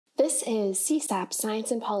This is CSaP Science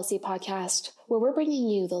and Policy Podcast, where we're bringing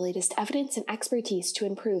you the latest evidence and expertise to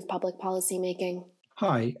improve public policy making.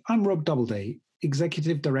 Hi, I'm Rob Doubleday,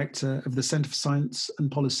 Executive Director of the Centre for Science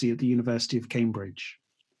and Policy at the University of Cambridge.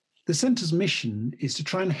 The Centre's mission is to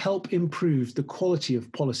try and help improve the quality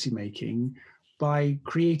of policy making by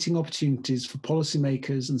creating opportunities for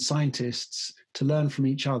policymakers and scientists to learn from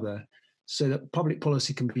each other so that public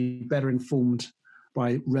policy can be better informed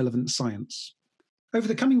by relevant science. Over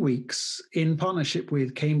the coming weeks, in partnership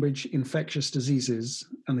with Cambridge Infectious Diseases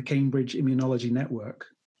and the Cambridge Immunology Network,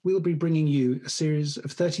 we'll be bringing you a series of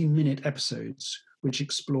 30-minute episodes which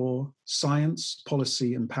explore science,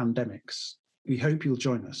 policy, and pandemics. We hope you'll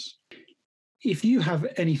join us. If you have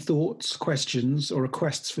any thoughts, questions, or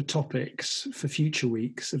requests for topics for future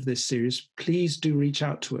weeks of this series, please do reach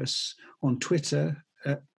out to us on Twitter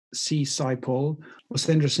at CSaPol, or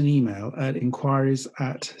send us an email at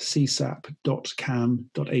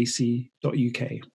inquiries@csap.cam.ac.uk.